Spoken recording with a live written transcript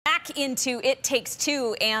back into It Takes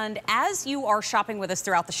Two, and as you are shopping with us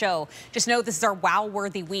throughout the show, just know this is our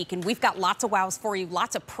wow-worthy week, and we've got lots of wows for you,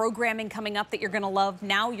 lots of programming coming up that you're going to love.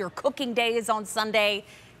 Now your cooking day is on Sunday,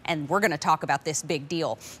 and we're going to talk about this big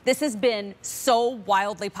deal. This has been so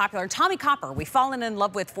wildly popular. Tommie Copper, we've fallen in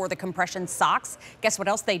love with for the compression socks. Guess what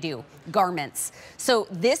else they do? Garments. So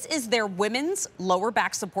this is their women's lower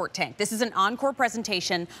back support tank. This is an encore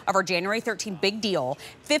presentation of our January 13th big deal.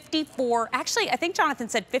 54, actually, I think Jonathan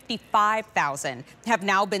said 55,000 have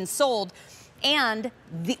now been sold. And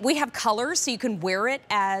we have colors, so you can wear it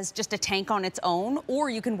as just a tank on its own, or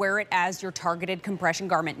you can wear it as your targeted compression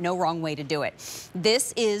garment. No wrong way to do it.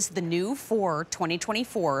 This is the new for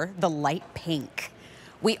 2024, the light pink.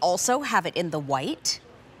 We also have it in the white.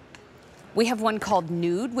 We have one called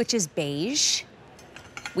nude, which is beige.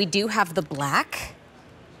 We do have the black.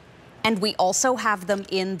 And we also have them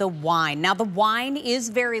in the wine. Now, the wine is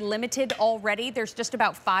very limited already. There's just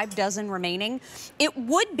about 5 dozen remaining. It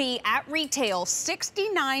would be at retail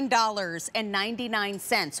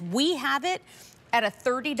 $69.99. We have it at a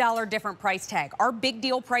 $30 different price tag. Our big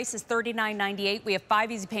deal price is $39.98. We have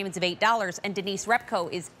 5 easy payments of $8, and Denise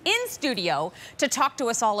Repko is in studio to talk to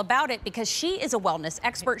us all about it because she is a wellness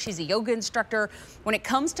expert. She's a yoga instructor. When it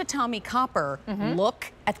comes to Tommie Copper,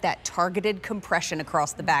 look at that targeted compression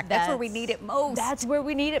across the back. That's where we need it most. That's where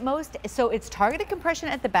we need it most. So it's targeted compression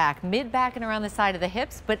at the back, mid-back and around the side of the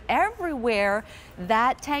hips, but everywhere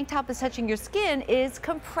that tank top is touching your skin is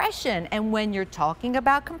compression. And when you're talking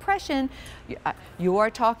about compression, you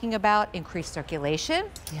are talking about increased circulation.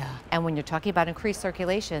 Yeah. And when you're talking about increased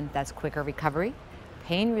circulation, that's quicker recovery,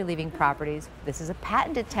 pain relieving properties. This is a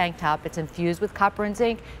patented tank top. It's infused with copper and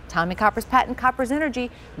zinc. Tommie Copper's patent, Copper's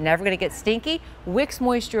Energy. Never going to get stinky, wicks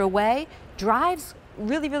moisture away, dries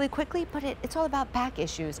really, really quickly, but it's all about back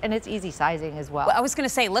issues, and it's easy sizing as well. I was going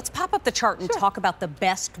to say, let's pop up the chart and talk about the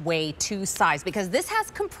best way to size, because this has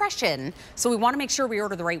compression, so we want to make sure we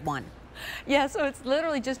order the right one. Yeah, so it's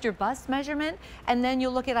literally just your bust measurement, and then you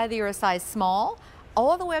look at either a size small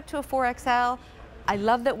all the way up to a 4XL. I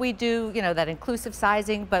love that we do, you know, that inclusive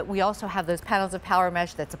sizing, but we also have those panels of power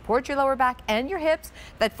mesh that support your lower back and your hips,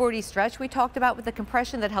 that 4D stretch we talked about with the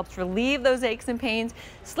compression that helps relieve those aches and pains.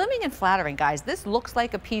 Slimming and flattering, guys. This looks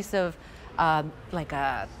like a piece of like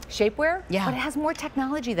a shapewear, but it has more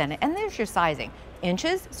technology than it. And there's your sizing.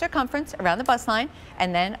 Inches, circumference around the bust line,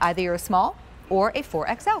 and then either you're a small or a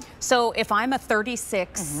 4XL. So if I'm a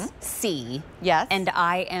 36C and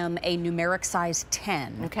I am a numeric size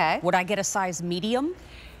 10, would I get a size medium?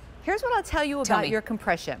 Here's what I'll tell you about your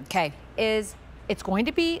compression. Is it's going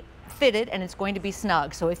to be fitted and it's going to be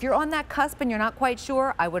snug. So if you're on that cusp and you're not quite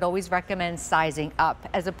sure, I would always recommend sizing up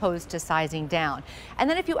as opposed to sizing down. And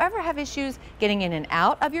then if you ever have issues getting in and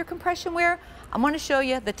out of your compression wear, I'm going to show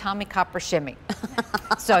you the Tommie Copper shimmy.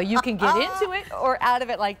 So you can get into it or out of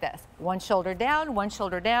it like this. One shoulder down,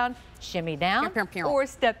 shimmy down, or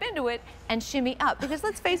step into it and shimmy up. Because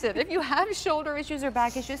let's face it, if you have shoulder issues or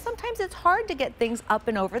back issues, sometimes it's hard to get things up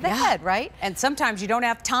and over the head, right? And sometimes you don't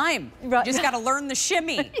have time. You just got to learn the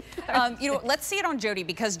shimmy. You know, let's see it on Jody,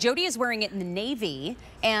 because Jody is wearing it in the navy,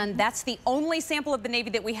 and that's the only sample of the navy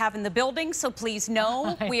that we have in the building, so please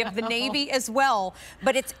know we have the navy as well.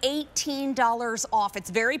 But it's $18 off. It's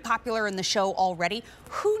very popular in the show already.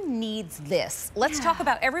 Who needs this? Let's talk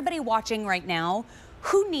about everybody watching right now.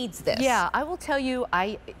 Who needs this? Yeah, I will tell you,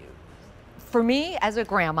 for me as a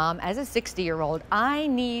grandmom, as a 60-year-old, I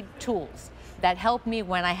need tools that help me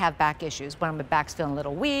when I have back issues, when my back's feeling a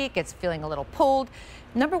little weak, it's feeling a little pulled.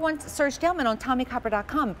 Number one search Delman on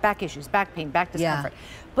TommieCopper.com, back issues, back pain, back discomfort.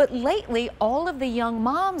 But lately, all of the young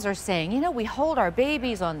moms are saying, you know, we hold our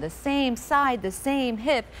babies on the same side, the same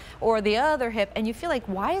hip, or the other hip, and you feel like,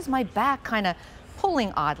 why is my back kind of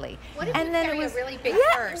pulling oddly? What if and then it was a really big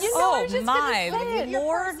purse? You know, my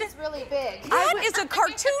Lord, this is really big. That is a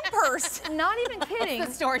cartoon purse. Not even kidding.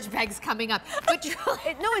 The storage bag's coming up. But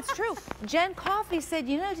no, it's true. Jen Coffey said,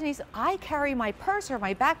 you know, Denise, I carry my purse or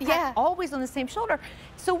my backpack always on the same shoulder.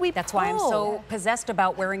 So That's why I'm so possessed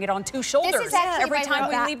about wearing it on 2 shoulders. This is actually every time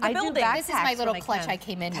we leave the building. This is my little clutch I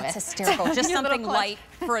came in with. That's hysterical. Just something light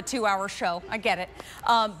for a 2-hour show. I get it.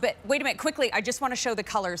 But wait a minute, quickly, I just want to show the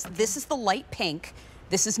colors. This is the light pink.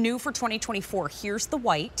 This is new for 2024. Here's the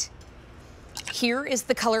white. Here is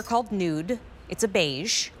the color called nude. It's a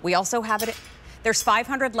beige. We also have it, there's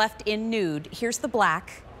 500 left in nude. Here's the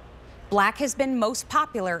black. Black has been most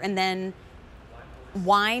popular, and then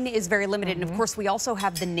wine is very limited. And of course, we also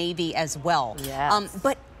have the navy as well.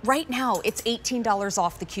 But Right now, it's $18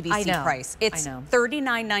 off the QVC price. It's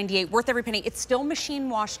 $39.98, worth every penny. It's still machine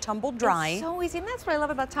wash, tumble dry. It's so easy, and that's what I love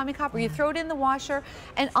about Tommie Copper. You throw it in the washer,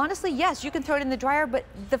 and honestly, yes, you can throw it in the dryer, but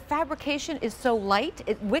the fabrication is so light,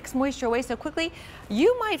 it wicks moisture away so quickly,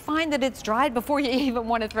 you might find that it's dried before you even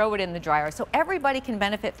want to throw it in the dryer. So everybody can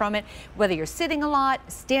benefit from it, whether you're sitting a lot,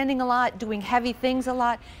 standing a lot, doing heavy things a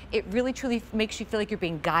lot. It really, truly makes you feel like you're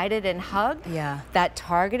being guided and hugged. Yeah. That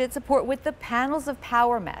targeted support with the panels of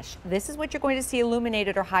power mesh. This is what you're going to see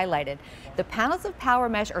illuminated or highlighted. The panels of power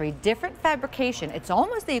mesh are a different fabrication. It's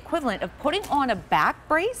almost the equivalent of putting on a back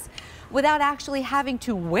brace without actually having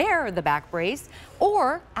to wear the back brace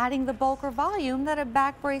or adding the bulk or volume that a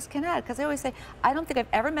back brace can add. Because I always say, I don't think I've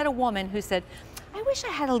ever met a woman who said, I wish I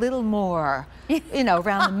had a little more, you know,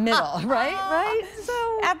 around the middle, right?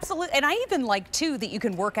 So absolutely, and I even like too that you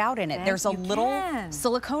can work out in it. There's a little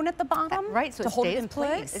silicone at the bottom, so to hold it in put.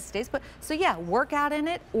 place. It stays put. So yeah, work out in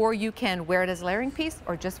it, or you can wear it as a layering piece,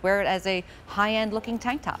 or just wear it as a high-end looking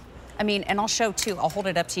tank top. I mean, and I'll show too. I'll hold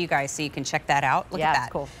it up to you guys so you can check that out. Look at that.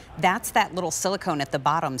 It's cool. That's that little silicone at the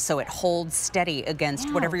bottom, so it holds steady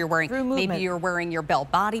against whatever you're wearing. Maybe you're wearing your Bell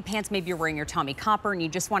body pants, maybe you're wearing your Tommie Copper, and you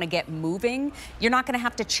just want to get moving. You're not going to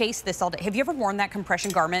have to chase this all day. Have you ever worn that compression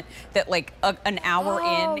garment that like an hour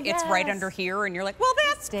in, it's right under here, and you're like, well,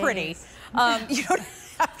 that's pretty. You don't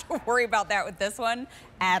have to worry about that with this one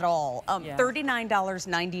at all.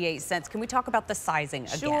 $39.98. Can we talk about the sizing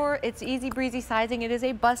again? Sure, it's easy breezy sizing. It is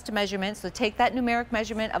a bust measurement, so take that numeric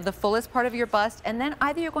measurement of the fullest part of your bust, and then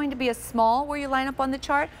either you're going to be a small where you line up on the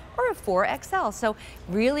chart, or a 4XL. So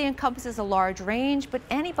really encompasses a large range, but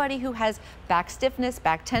anybody who has back stiffness,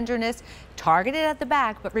 back tenderness, targeted at the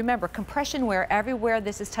back, but remember, compression wear everywhere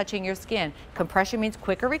this is touching your skin. Compression means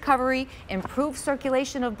quicker recovery, improved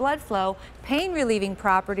circulation of blood flow, pain relieving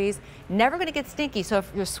properties, never going to get stinky. So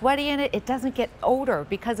if you're sweaty in it, it doesn't get odor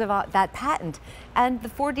because of that patent. And the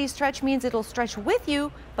 4D stretch means it'll stretch with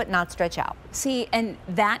you, but not stretch out. See, and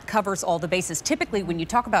that covers all the bases. Typically, when you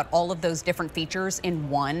talk about all of those different features in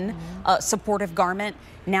one supportive garment,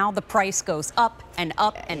 now the price goes up and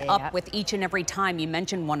up and up with each and every time you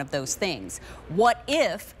mention one of those things. What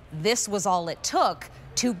if this was all it took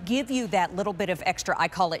to give you that little bit of extra, I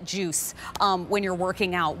call it juice, when you're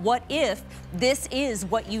working out? What if this is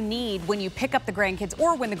what you need when you pick up the grandkids,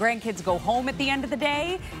 or when the grandkids go home at the end of the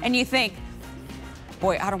day and you think,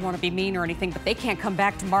 boy, I don't want to be mean or anything, but they can't come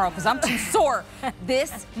back tomorrow because I'm too sore.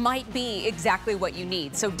 This might be exactly what you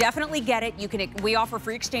need. So definitely get it. We offer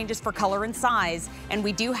free exchanges for color and size, and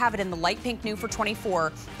we do have it in the light pink new for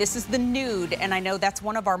 $24. This is the nude, and I know that's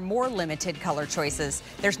one of our more limited color choices.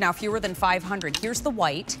 There's now fewer than 500. Here's the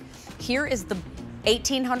white. Here is the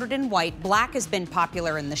 1800 in white. Black has been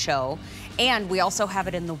popular in the show, and we also have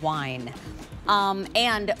it in the wine.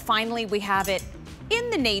 And finally, we have it in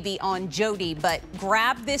the navy on Jody, but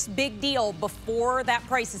grab this big deal before that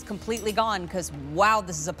price is completely gone, because wow,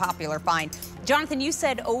 this is a popular find. Jonathan, you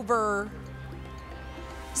said over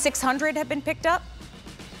 600 have been picked up?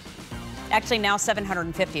 Actually, now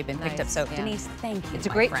 750 have been picked up. So Denise, thank you. It's a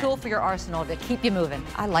great tool for your arsenal to keep you moving.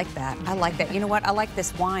 I like that. I like that. You know what? I like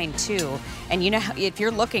this wine too. And you know, if you're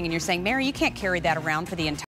looking and you're saying, Mary, you can't carry that around for the entire